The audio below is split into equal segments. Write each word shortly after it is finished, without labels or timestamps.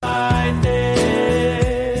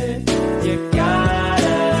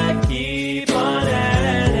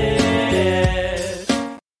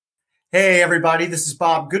Hey, everybody, this is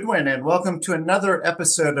Bob Goodwin, and welcome to another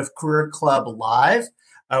episode of Career Club Live.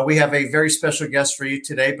 We have a very special guest for you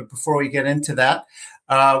today, but before we get into that,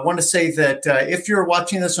 I want to say that if you're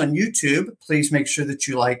watching this on YouTube, please make sure that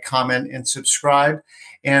you like, comment, and subscribe.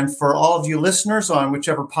 And for all of you listeners on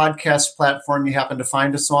whichever podcast platform you happen to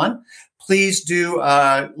find us on, please do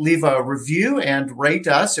leave a review and rate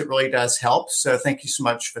us. It really does help, so thank you so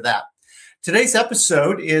much for that. Today's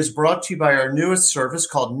episode is brought to you by our newest service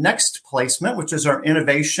called Next Placement, which is our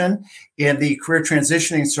innovation in the career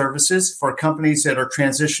transitioning services for companies that are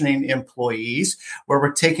transitioning employees, where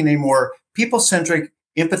we're taking a more people-centric,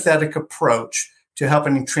 empathetic approach to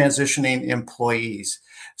helping transitioning employees.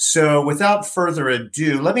 So without further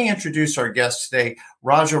ado, let me introduce our guest today,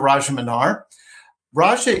 Rajamannar.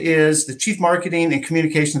 Raja is the Chief Marketing and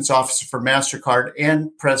Communications Officer for MasterCard and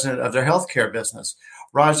President of their healthcare business.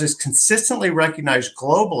 Raj is consistently recognized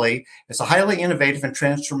globally as a highly innovative and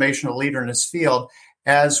transformational leader in his field,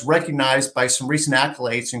 as recognized by some recent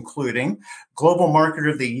accolades, including Global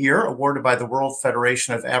Marketer of the Year, awarded by the World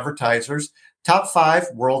Federation of Advertisers, Top 5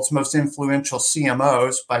 World's Most Influential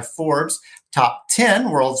CMOs by Forbes, Top 10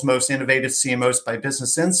 World's Most Innovative CMOs by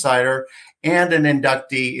Business Insider, and an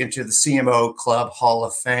inductee into the CMO Club Hall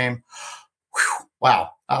of Fame. Whew, wow.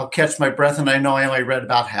 I'll catch my breath, and I know I only read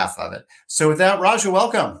about half of it. So with that, Raja,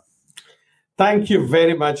 welcome. Thank you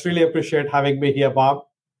very much. Really appreciate having me here, Bob.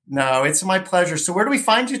 No, it's my pleasure. So where do we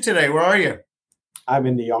find you today? Where are you? I'm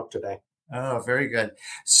in New York today. Oh, very good.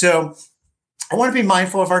 So I want to be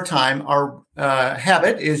mindful of our time. Our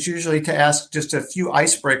habit is usually to ask just a few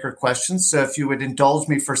icebreaker questions. So if you would indulge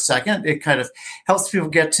me for a second, it kind of helps people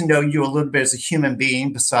get to know you a little bit as a human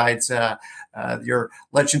being besides your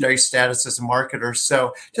legendary status as a marketer.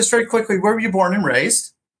 So just very quickly, where were you born and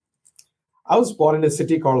raised? I was born in a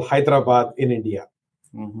city called Hyderabad in India.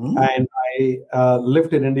 Mm-hmm. And I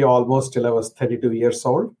lived in India almost till I was 32 years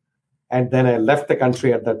old. And then I left the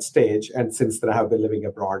country at that stage. And since then, I have been living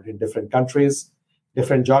abroad in different countries,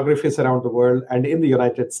 different geographies around the world. And in the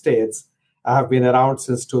United States, I have been around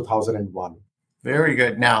since 2001. Very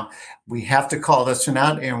good. Now, we have to call this one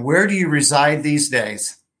out. And where do you reside these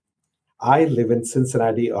days? I live in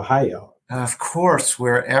Cincinnati, Ohio. Of course,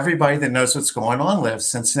 where everybody that knows what's going on lives,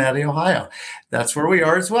 Cincinnati, Ohio. That's where we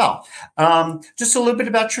are as well. Just a little bit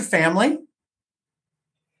about your family.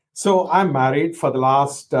 So I'm married for the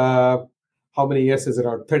last, how many years is it?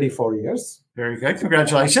 Around 34 years. Very good.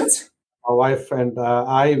 Congratulations. My wife and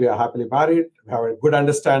we are happily married. We have a good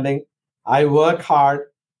understanding. I work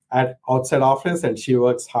hard at outside office and she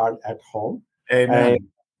works hard at home. Amen. And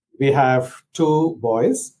we have two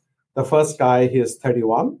boys. The first guy, he is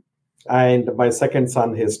 31. And my second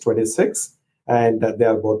son, he is 26. And they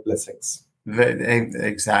are both blessings.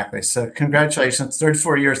 Exactly. So congratulations.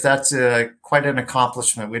 34 years, that's quite an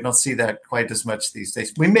accomplishment. We don't see that quite as much these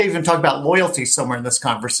days. We may even talk about loyalty somewhere in this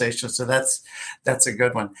conversation. So that's a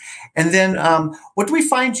good one. And then what do we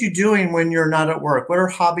find you doing when you're not at work? What are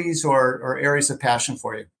hobbies or areas of passion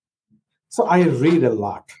for you? So I read a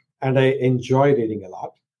lot and I enjoy reading a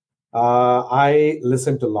lot. I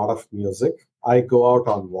listen to a lot of music. I go out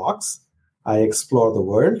on walks. I explore the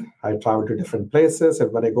world. I travel to different places.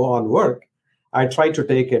 And when I go on work, I try to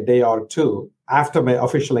take a day or two after my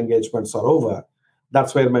official engagements are over.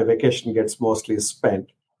 That's where my vacation gets mostly spent.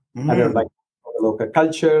 I don't like the local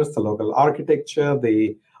cultures, the local architecture,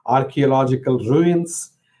 the archaeological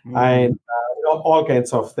ruins, and all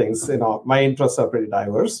kinds of things. My interests are pretty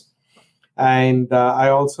diverse. And I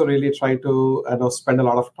also really try to spend a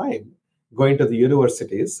lot of time going to the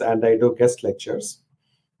universities, and I do guest lectures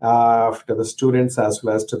to the students as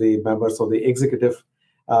well as to the members of the executive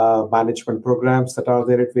management programs that are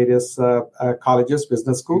there at various colleges,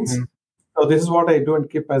 business schools. Mm-hmm. So this is what I do and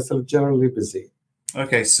keep myself generally busy.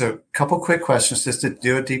 Okay, so a couple quick questions just to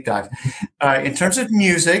do a deep dive. In terms of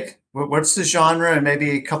music, what's the genre and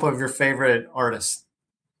maybe a couple of your favorite artists?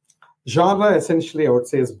 Genre, essentially, I would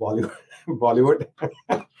say is Bollywood.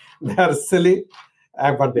 They are silly,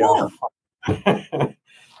 but they are fun.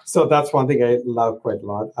 So that's one thing I love quite a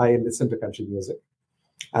lot. I listen to country music.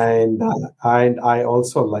 And I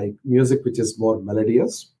also like music which is more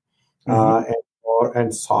melodious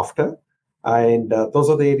and softer. And those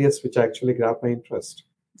are the areas which actually grab my interest.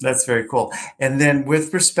 That's very cool. And then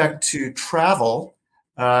with respect to travel,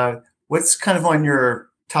 what's kind of on your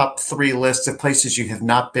top 3 list of places you have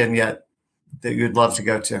not been yet that you'd love to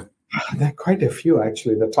go to? There are quite a few,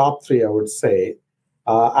 actually. The top 3, I would say.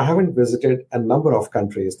 I haven't visited a number of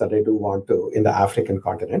countries that I do want to in the African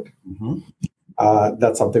continent. Mm-hmm.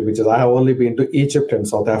 That's something which is, I have only been to Egypt and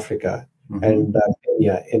South Africa and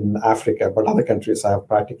Kenya in Africa, but other countries I have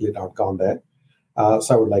practically not gone there. So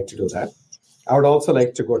I would like to do that. I would also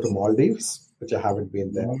like to go to Maldives, which I haven't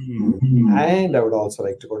been there. And I would also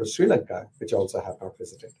like to go to Sri Lanka, which I also have not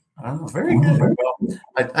visited. Oh, very good.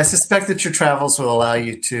 Well, I suspect that your travels will allow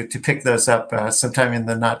you to pick those up sometime in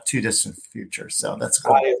the not too distant future. So that's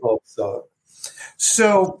cool. I hope so.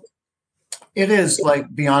 So it is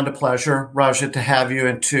like beyond a pleasure, Raja, to have you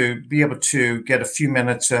and to be able to get a few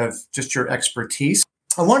minutes of just your expertise.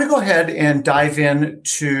 I want to go ahead and dive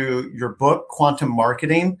into your book, Quantum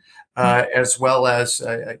Marketing, as well as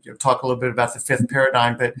talk a little bit about the fifth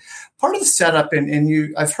paradigm. But part of the setup,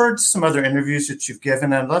 and I've heard some other interviews that you've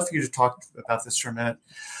given, and I'd love for you to talk about this for a minute,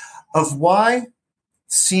 of why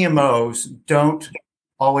CMOs don't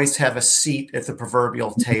always have a seat at the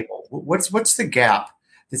proverbial table. What's the gap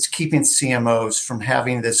that's keeping CMOs from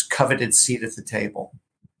having this coveted seat at the table?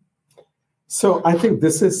 So I think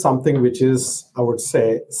this is something which is, I would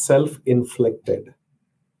say, self-inflicted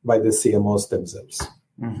by the CMOs themselves.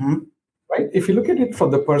 Mm-hmm. Right? If you look at it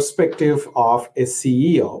from the perspective of a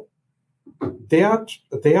CEO, they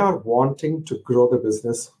are wanting to grow the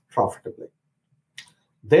business profitably.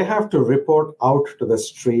 They have to report out to the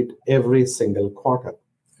street every single quarter.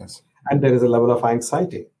 Yes. And there is a level of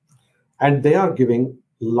anxiety. And they are giving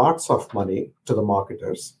lots of money to the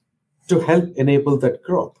marketers to help enable that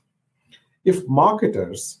growth. If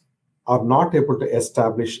marketers are not able to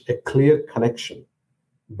establish a clear connection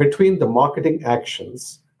between the marketing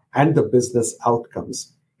actions and the business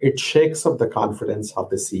outcomes, it shakes up the confidence of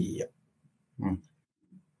the CEO.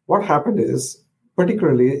 What happened is,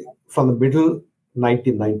 particularly from the mid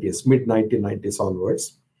 1990s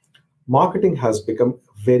onwards, marketing has become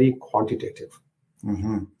very quantitative.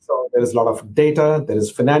 Mm-hmm. So there is a lot of data, there is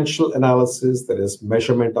financial analysis, there is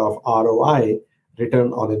measurement of ROI,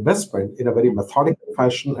 return on investment, in a very methodical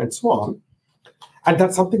fashion, and so on. And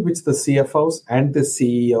that's something which the CFOs and the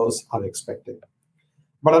CEOs are expecting.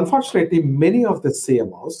 But unfortunately, many of the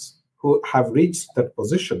CMOs who have reached that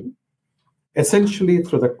position, essentially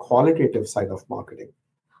through the qualitative side of marketing,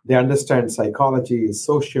 they understand psychology,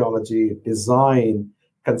 sociology, design,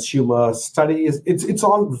 consumer studies. It's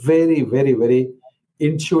all very, very, very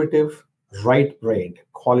intuitive, right-brained,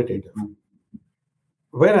 qualitative.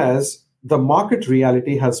 Whereas the market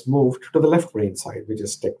reality has moved to the left-brain side, which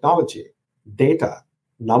is technology, data,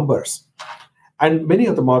 numbers. And many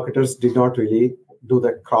of the marketers did not really do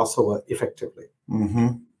that crossover effectively. Mm-hmm.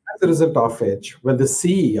 As a result of which, when the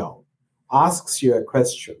CEO asks you a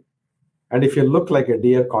question, and if you look like a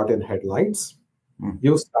deer caught in headlights,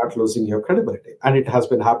 you start losing your credibility. And it has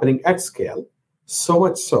been happening at scale, so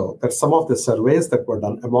much so that some of the surveys that were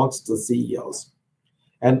done amongst the CEOs,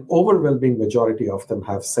 an overwhelming majority of them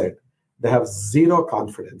have said they have zero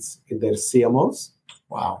confidence in their CMOs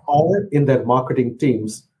or in their marketing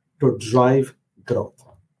teams to drive growth.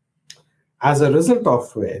 As a result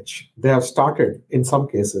of which, they have started, in some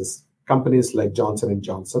cases, companies like Johnson &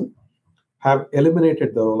 Johnson have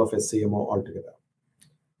eliminated the role of a CMO altogether.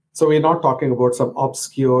 So we're not talking about some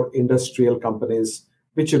obscure industrial companies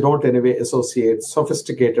which you don't anyway associate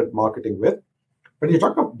sophisticated marketing with, but you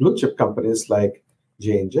talk of blue chip companies like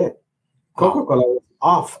J&J. Coca-Cola was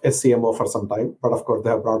off a CMO for some time, but of course they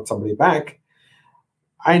have brought somebody back.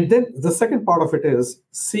 And then the second part of it is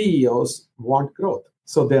CEOs want growth.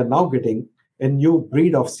 So they are now getting a new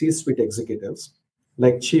breed of C-suite executives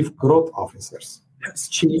like chief growth officers,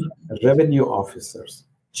 chief revenue officers,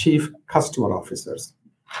 chief customer officers.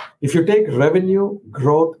 If you take revenue,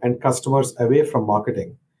 growth, and customers away from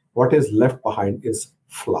marketing, what is left behind is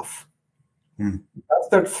fluff. Does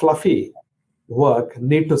that fluffy work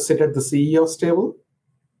need to sit at the CEO's table?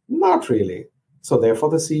 Not really. So therefore,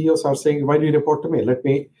 the CEOs are saying, why do you report to me? Let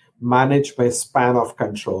me manage my span of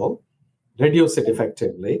control, reduce it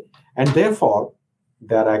effectively. And therefore,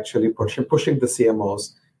 they're actually pushing the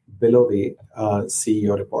CMOs below the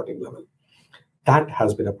CEO reporting level. That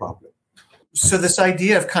has been a problem. So this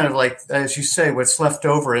idea of kind of like, as you say, what's left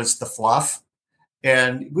over is the fluff.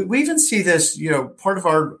 And we even see this, part of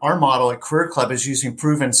our model at Career Club is using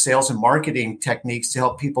proven sales and marketing techniques to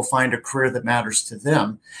help people find a career that matters to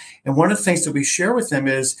them. And one of the things that we share with them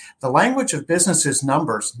is the language of business is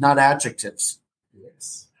numbers, not adjectives.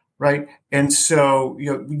 Yes. Right. And so,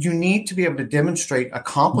 you need to be able to demonstrate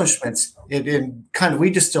accomplishments in kind of,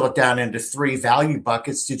 we distill it down into 3 value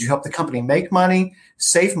buckets. Did you help the company make money,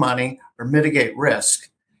 save money, or mitigate risk?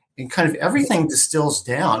 And kind of everything distills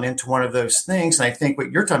down into one of those things. And I think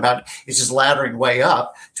what you're talking about is just laddering way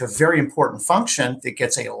up to a very important function that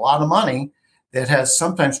gets a lot of money that has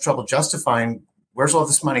sometimes trouble justifying where's all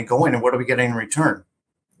this money going and what are we getting in return?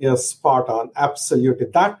 Yes, spot on. Absolutely.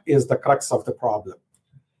 That is the crux of the problem.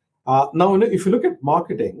 Now, if you look at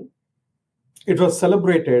marketing, it was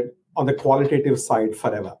celebrated on the qualitative side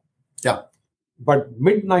forever. Yeah. But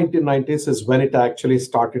mid 1990s is when it actually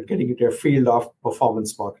started getting into a field of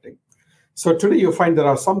performance marketing. So today you find there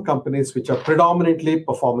are some companies which are predominantly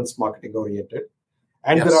performance marketing oriented,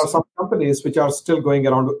 and there are some companies which are still going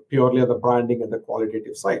around purely on the branding and the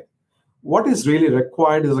qualitative side. What is really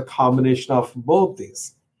required is a combination of both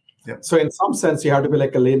these. Yep. So in some sense, you have to be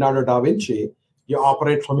like a Leonardo da Vinci. You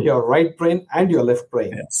operate from your right brain and your left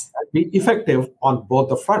brain, and be effective on both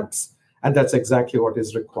the fronts. And that's exactly what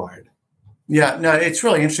is required. Yeah, no, it's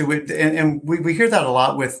really interesting. And we hear that a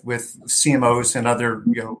lot with CMOs and other,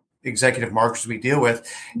 executive marketers we deal with.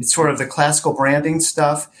 It's sort of the classical branding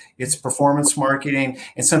stuff. It's performance marketing.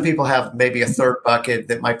 And some people have maybe a third bucket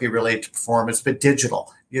that might be related to performance, but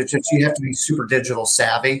digital. You have to be super digital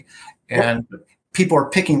savvy. And people are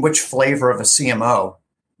picking which flavor of a CMO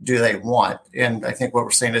do they want. And I think what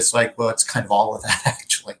we're saying is like, well, it's kind of all of that,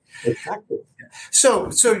 actually. Exactly.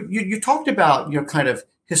 So you talked about, kind of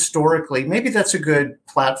historically, maybe that's a good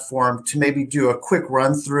platform to maybe do a quick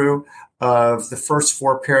run through of the first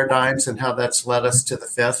four paradigms and how that's led us to the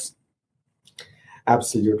fifth.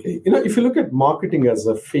 Absolutely. If you look at marketing as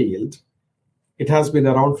a field, it has been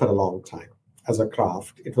around for a long time as a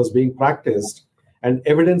craft. It was being practiced, and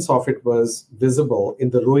evidence of it was visible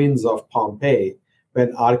in the ruins of Pompeii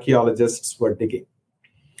when archaeologists were digging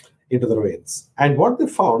into the ruins. And what they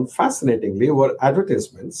found, fascinatingly, were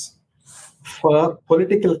advertisements for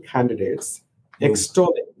political candidates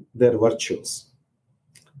extolling their virtues.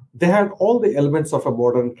 They had all the elements of a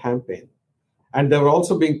modern campaign, and they were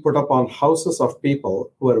also being put up on houses of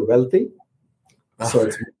people who were wealthy. So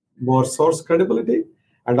it's more source credibility,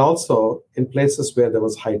 and also in places where there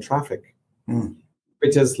was high traffic,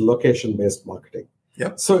 which is location-based marketing.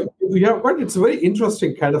 Yep. So it's a very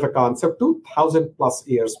interesting kind of a concept 2,000 plus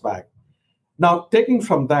years back. Now, taking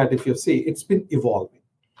from that, if you see, it's been evolving.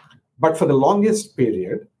 But for the longest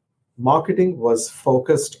period, marketing was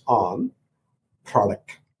focused on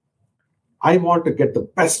product. I want to get the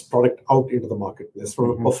best product out into the marketplace from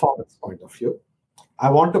a performance point of view. I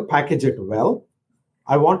want to package it well.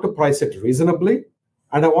 I want to price it reasonably,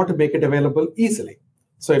 and I want to make it available easily.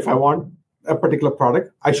 So if I want a particular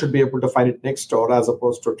product, I should be able to find it next door as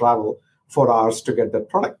opposed to travel 4 hours to get that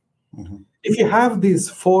product. If you have these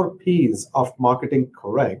 4 Ps of marketing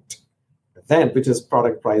correct, then, which is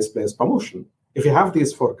product, price, place, promotion, if you have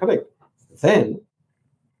these 4 correct, then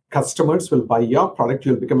customers will buy your product,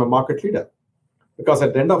 you'll become a market leader. Because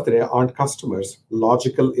at the end of the day, aren't customers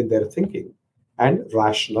logical in their thinking and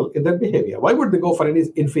rational in their behavior? Why would they go for any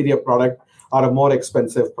inferior product or a more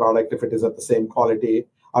expensive product if it is at the same quality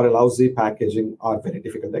or a lousy packaging or very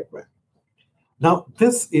difficult to acquire? Now,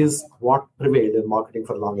 this is what prevailed in marketing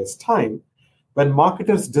for the longest time when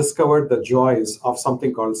marketers discovered the joys of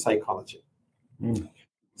something called psychology.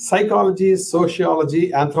 Psychology,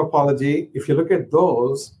 sociology, anthropology, if you look at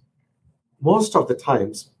those, most of the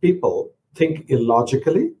times people think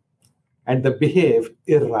illogically and they behave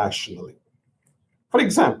irrationally. For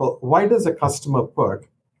example, why does a customer put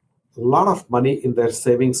a lot of money in their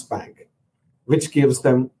savings bank, which gives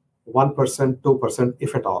them 1%, 2%,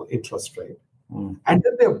 if at all, interest rate? And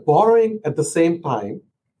then they're borrowing at the same time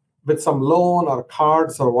with some loan or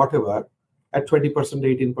cards or whatever at 20%,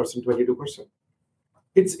 18%, 22%.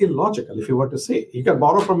 It's illogical if you were to say. You can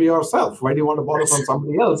borrow from yourself. Why do you want to borrow from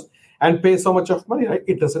somebody else and pay so much of money? Right?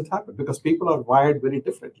 It doesn't happen because people are wired very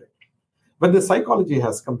differently. When the psychology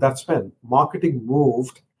has come, that's when marketing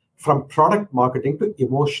moved from product marketing to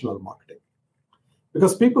emotional marketing.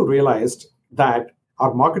 Because people realized that,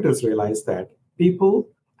 our marketers realized that people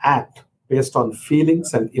act based on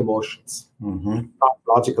feelings and emotions, not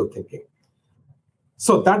logical thinking.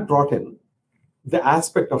 So that brought in the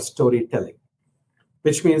aspect of storytelling,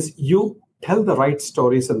 which means you tell the right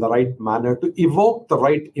stories in the right manner to evoke the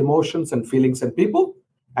right emotions and feelings in people,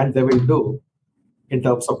 and they will do in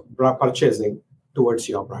terms of purchasing towards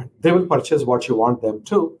your brand. They will purchase what you want them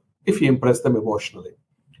to if you impress them emotionally.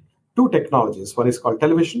 2 technologies, one is called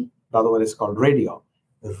television, the other one is called radio,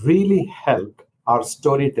 really helped our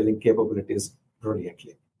storytelling capabilities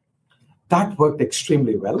brilliantly. That worked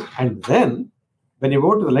extremely well. And then when you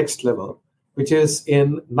go to the next level, which is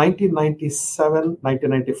in 1997,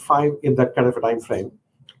 1995, in that kind of a time frame,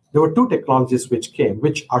 there were 2 technologies which came,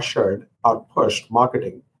 which ushered or pushed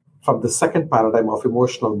marketing from the second paradigm of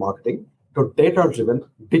emotional marketing to data-driven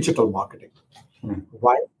digital marketing.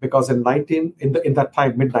 Why? Because in that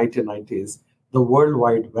time, mid-1990s, the World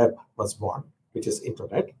Wide Web was born, which is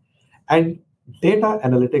internet, and data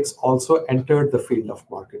analytics also entered the field of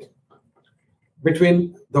marketing.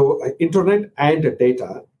 Between the internet and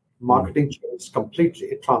data, marketing changed completely.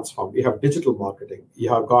 It transformed. You have digital marketing. You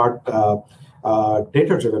have got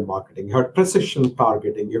data-driven marketing. You have precision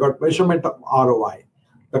targeting. You got measurement of ROI.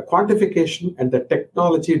 The quantification and the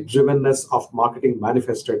technology-drivenness of marketing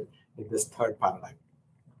manifested in this third paradigm.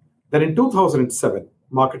 Then in 2007,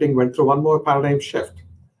 marketing went through one more paradigm shift.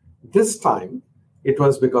 This time, it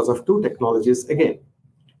was because of two technologies again.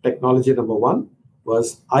 Technology number one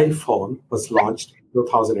was iPhone was launched in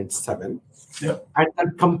 2007. Yep. And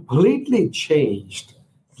that completely changed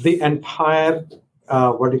the entire,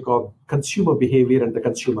 consumer behavior and the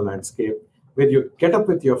consumer landscape, where you get up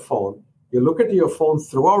with your phone, you look at your phone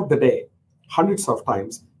throughout the day, hundreds of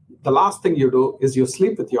times. The last thing you do is you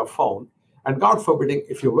sleep with your phone. And God forbidding,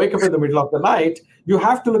 if you wake up in the middle of the night, you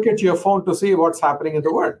have to look at your phone to see what's happening in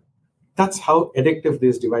the world. That's how addictive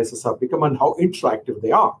these devices have become and how interactive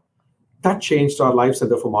they are. That changed our lives,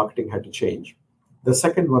 and therefore marketing had to change. The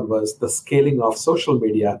second one was the scaling of social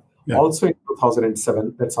media, also in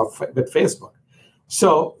 2007, that's with Facebook.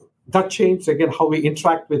 So that changed, again, how we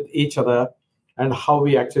interact with each other and how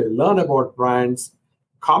we actually learn about brands,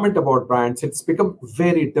 comment about brands. It's become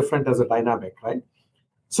very different as a dynamic, right?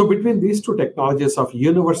 So between these two technologies of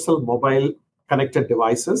universal mobile connected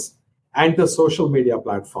devices and the social media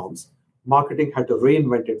platforms, marketing had to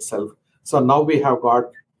reinvent itself. So now we have got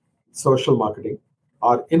social marketing,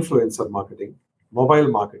 or influencer marketing, mobile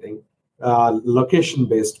marketing,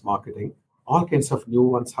 location-based marketing, all kinds of new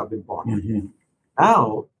ones have been born. Mm-hmm.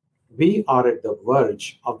 Now we are at the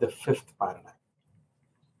verge of the fifth paradigm.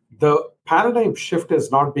 The paradigm shift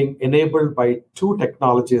is not being enabled by two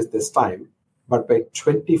technologies this time, but by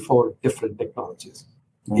 24 different technologies.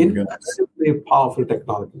 Incredibly powerful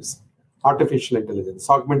technologies. Artificial intelligence,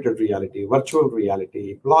 augmented reality, virtual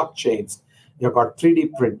reality, blockchains. You've got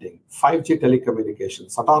 3D printing, 5G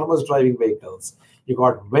telecommunications, autonomous driving vehicles. You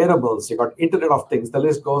got wearables, you got Internet of Things. The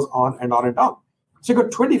list goes on and on and on. So you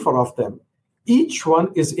got 24 of them. Each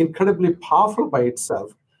one is incredibly powerful by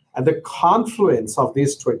itself. And the confluence of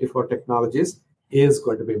these 24 technologies is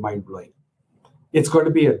going to be mind-blowing. It's going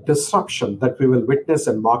to be a disruption that we will witness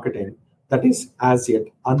in marketing that is as yet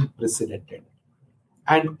unprecedented.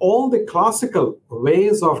 And all the classical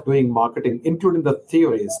ways of doing marketing, including the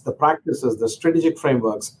theories, the practices, the strategic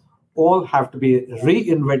frameworks, all have to be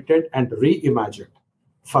reinvented and reimagined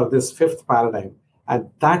for this fifth paradigm. And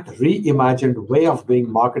that reimagined way of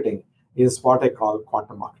doing marketing is what I call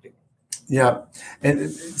quantum marketing. Yeah, and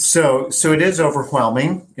so it is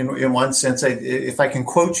overwhelming in one sense. If I can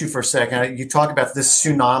quote you for a second, you talk about this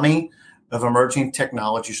tsunami of emerging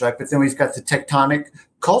technologies, right? But then we've got the tectonic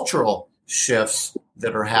cultural shifts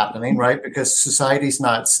that are happening, right? Because society's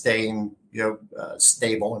not staying,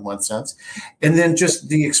 stable in one sense, and then just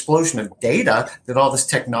the explosion of data that all this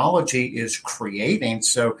technology is creating.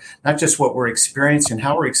 So not just what we're experiencing,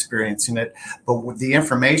 how we're experiencing it, but with the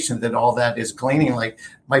information that all that is gleaning, like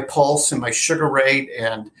my pulse and my sugar rate,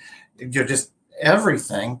 and just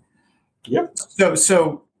everything. Yep.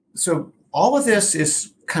 So all of this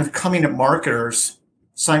is kind of coming at marketers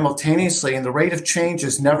simultaneously, and the rate of change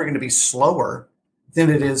is never going to be slower than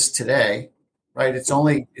it is today, right? It's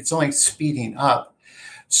only speeding up.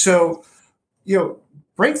 So,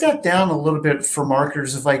 break that down a little bit for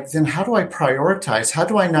marketers of then how do I prioritize? How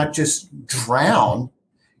do I not just drown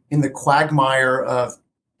in the quagmire of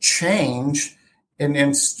change? And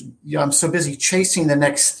I'm so busy chasing the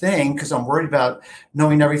next thing because I'm worried about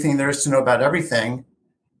knowing everything there is to know about everything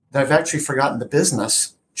that I've actually forgotten the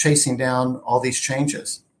business chasing down all these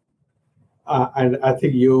changes. And I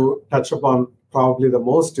think you touch upon probably the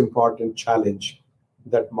most important challenge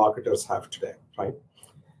that marketers have today, right?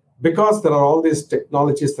 Because there are all these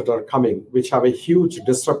technologies that are coming, which have a huge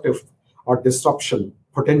disruptive or disruption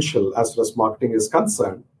potential as far as marketing is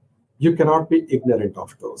concerned, you cannot be ignorant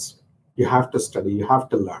of those. You have to study, you have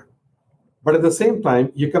to learn. But at the same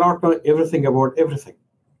time, you cannot know everything about everything,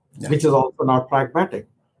 which is also not pragmatic.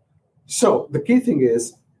 So the key thing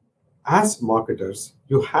is, as marketers,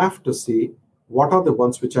 you have to see what are the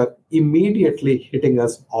ones which are immediately hitting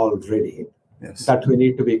us already that we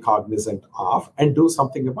need to be cognizant of and do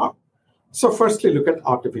something about. So firstly, look at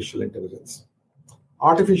artificial intelligence.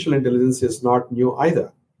 Artificial intelligence is not new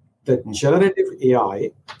either. The generative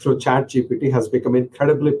AI through ChatGPT has become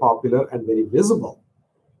incredibly popular and very visible.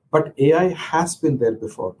 But AI has been there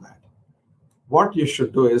before that. What you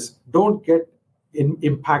should do is don't get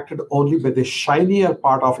impacted only by the shinier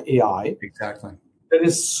part of AI. Exactly. There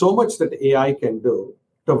is so much that AI can do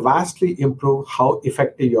to vastly improve how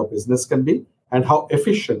effective your business can be and how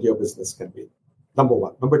efficient your business can be. Number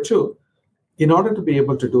one. Number two, in order to be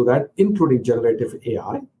able to do that, including generative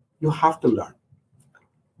AI, you have to learn.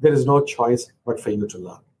 There is no choice but for you to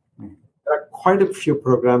learn. quite a few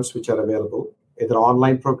programs which are available, either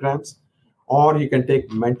online programs, or you can take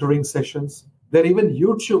mentoring sessions. There are even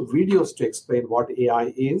YouTube videos to explain what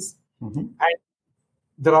AI is. Mm-hmm. And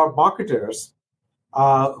there are marketers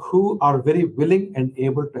who are very willing and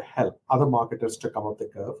able to help other marketers to come up the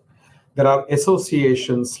curve. There are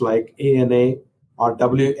associations like ANA or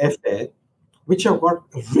WFA, which have got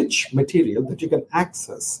rich material that you can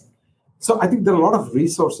access. So I think there are a lot of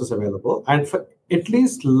resources available, and for at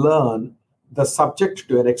least learn the subject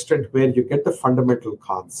to an extent where you get the fundamental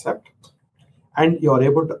concept and you are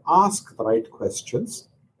able to ask the right questions.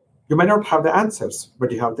 You may not have the answers,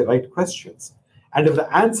 but you have the right questions. And if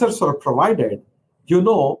the answers are provided, you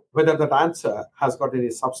know whether that answer has got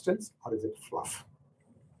any substance or is it fluff.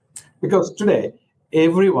 Because today,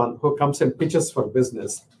 everyone who comes and pitches for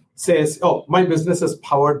business says, oh, my business is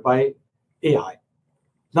powered by AI.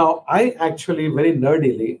 Now, I actually very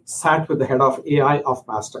nerdily sat with the head of AI of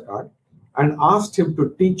MasterCard and asked him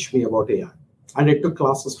to teach me about AI. And I took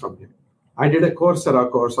classes from him. I did a Coursera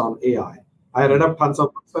course on AI. I read up tons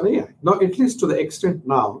of books on AI. Now, at least to the extent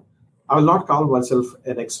now, I will not call myself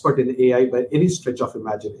an expert in AI by any stretch of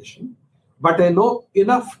imagination. But I know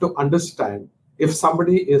enough to understand if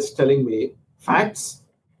somebody is telling me facts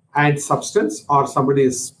and substance, or somebody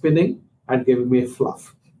is spinning and giving me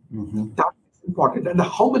fluff. Mm-hmm. That's important. And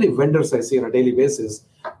how many vendors I see on a daily basis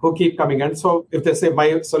who keep coming in. So if they say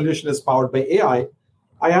my solution is powered by AI,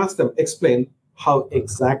 I ask them, explain how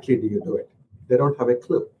exactly do you do it? They don't have a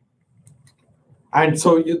clue. And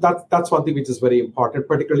so that's one thing which is very important,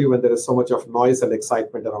 particularly when there is so much of noise and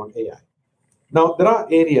excitement around AI. Now, there are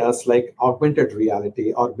areas like augmented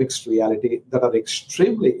reality or mixed reality that are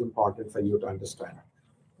extremely important for you to understand.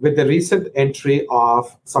 With the recent entry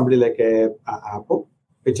of somebody like Apple,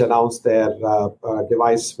 which announced their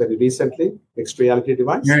device very recently, mixed reality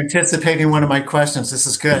device. You're anticipating one of my questions. This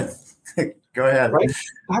is good. Go ahead. Right?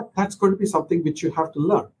 That's going to be something which you have to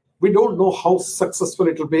learn. We don't know how successful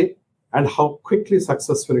it will be and how quickly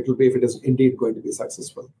successful it will be if it is indeed going to be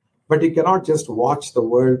successful. But you cannot just watch the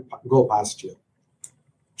world go past you.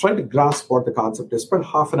 Try to grasp what the concept is. But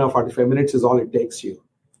half an hour, 45 minutes is all it takes you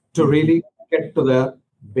to really get to the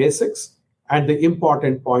basics and the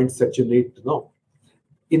important points that you need to know.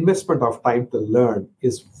 Investment of time to learn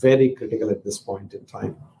is very critical at this point in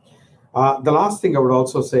time. The last thing I would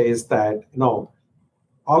also say is that,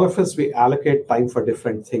 all of us, we allocate time for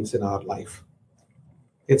different things in our life.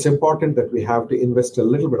 It's important that we have to invest a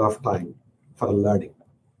little bit of time for learning.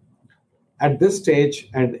 At this stage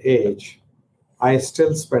and age, I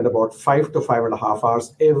still spend about 5 to 5.5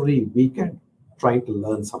 hours every weekend trying to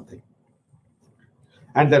learn something.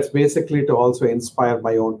 And that's basically to also inspire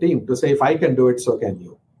my own team to say, if I can do it, so can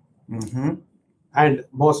you. Mm-hmm. And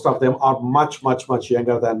most of them are much, much, much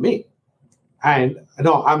younger than me. And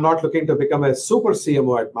no, I'm not looking to become a super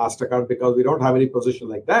CMO at MasterCard because we don't have any position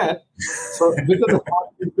like that. So because of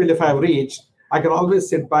the if I've reached, I can always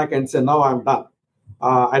sit back and say, now I'm done.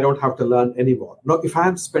 I don't have to learn anymore. No, if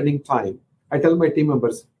I'm spending time, I tell my team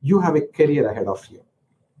members, you have a career ahead of you.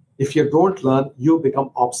 If you don't learn, you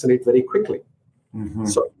become obsolete very quickly. Mm-hmm.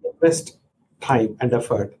 So invest time and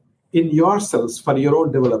effort in yourselves for your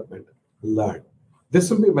own development. Learn. This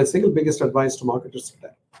will be my single biggest advice to marketers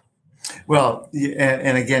today. Well,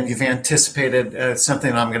 and again, you've anticipated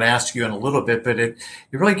something I'm going to ask you in a little bit, but it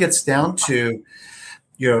really gets down to,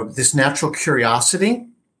 this natural curiosity,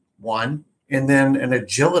 one, and then an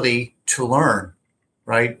agility to learn,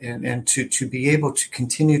 right? And to be able to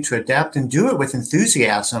continue to adapt and do it with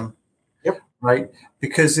enthusiasm, yep. Right?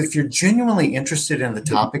 Because if you're genuinely interested in the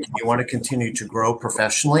topic and you want to continue to grow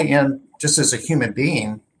professionally and just as a human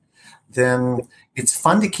being, then it's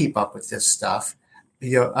fun to keep up with this stuff.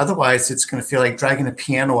 Otherwise, it's going to feel like dragging a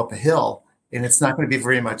piano up a hill, and it's not going to be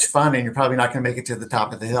very much fun, and you're probably not going to make it to the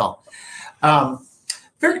top of the hill.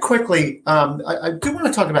 Very quickly, I do want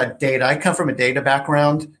to talk about data. I come from a data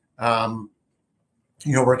background,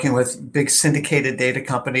 working with big syndicated data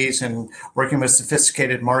companies and working with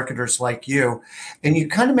sophisticated marketers like you. And you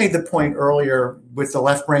kind of made the point earlier with the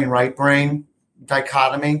left brain, right brain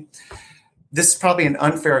dichotomy. This is probably an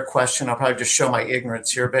unfair question. I'll probably just show my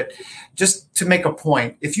ignorance here, but just to make a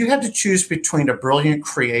point, if you had to choose between a brilliant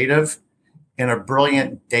creative and a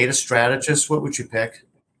brilliant data strategist, what would you pick?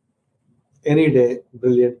 Any day,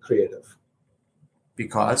 brilliant creative.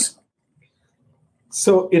 Because?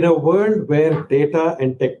 So in a world where data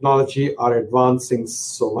and technology are advancing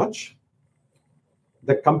so much,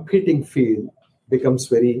 the competing field becomes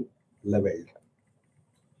very leveled.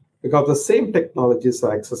 Because the same technologies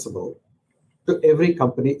are accessible to every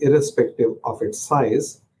company, irrespective of its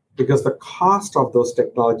size, because the cost of those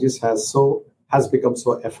technologies has become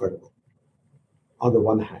so affordable. on the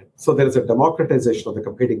one hand. So there is a democratization of the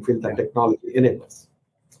computing field that technology enables.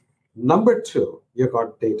 Number two, you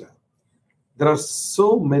got data. There are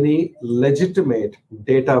so many legitimate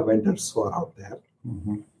data vendors who are out there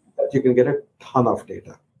that you can get a ton of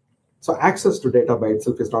data. So access to data by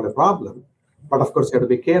itself is not a problem. But of course, you have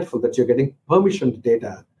to be careful that you're getting permissioned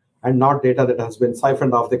data and not data that has been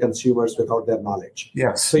siphoned off the consumers without their knowledge.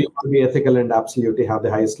 Yes. So you want to be ethical and absolutely have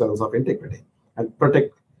the highest levels of integrity and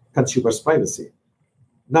protect consumers' privacy.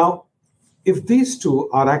 Now, if these two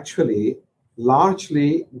are actually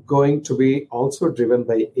largely going to be also driven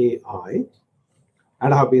by AI,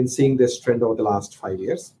 and I have been seeing this trend over the last 5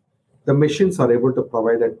 years, the machines are able to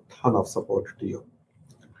provide a ton of support to you.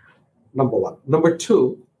 Number one. Number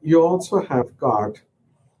two, you also have got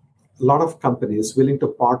a lot of companies willing to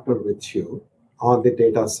partner with you on the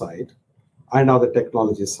data side and on the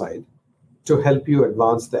technology side to help you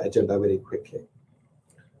advance the agenda very quickly.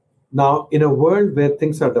 Now, in a world where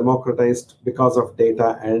things are democratized because of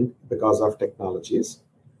data and because of technologies,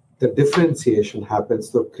 the differentiation happens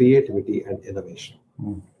through creativity and innovation.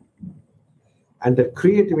 And the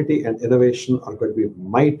creativity and innovation are going to be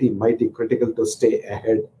mighty, mighty critical to stay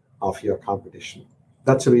ahead of your competition.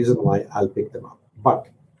 That's the reason why I'll pick them up. But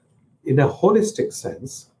in a holistic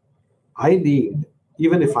sense, I need,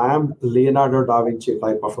 even if I am Leonardo da Vinci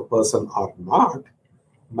type of a person or not,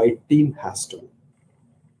 my team has to.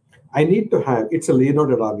 I need to have, it's a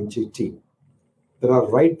Leonardo da Vinci team. There are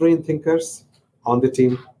right brain thinkers on the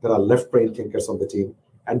team, there are left brain thinkers on the team,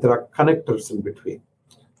 and there are connectors in between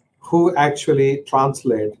who actually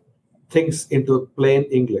translate things into plain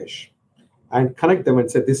English and connect them and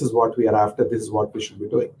say, this is what we are after, this is what we should be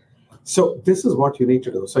doing. So this is what you need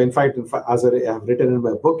to do. So in fact, as I have written in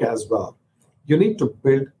my book as well, you need to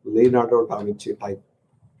build Leonardo da Vinci type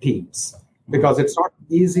teams because it's not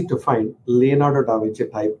easy to find Leonardo da Vinci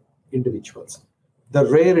type individuals. The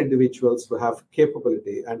rare individuals who have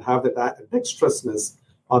capability and have the dexterousness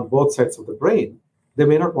on both sides of the brain, they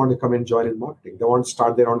may not want to come and join in marketing. They want to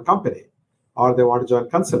start their own company, or they want to join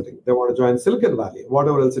consulting. They want to join Silicon Valley,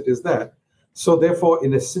 whatever else it is there. So therefore,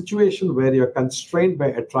 in a situation where you're constrained by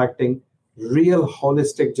attracting real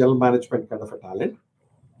holistic general management kind of a talent,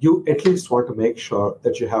 you at least want to make sure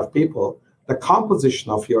that you have people, the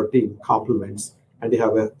composition of your team complements, and you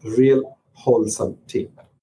have a real wholesome team.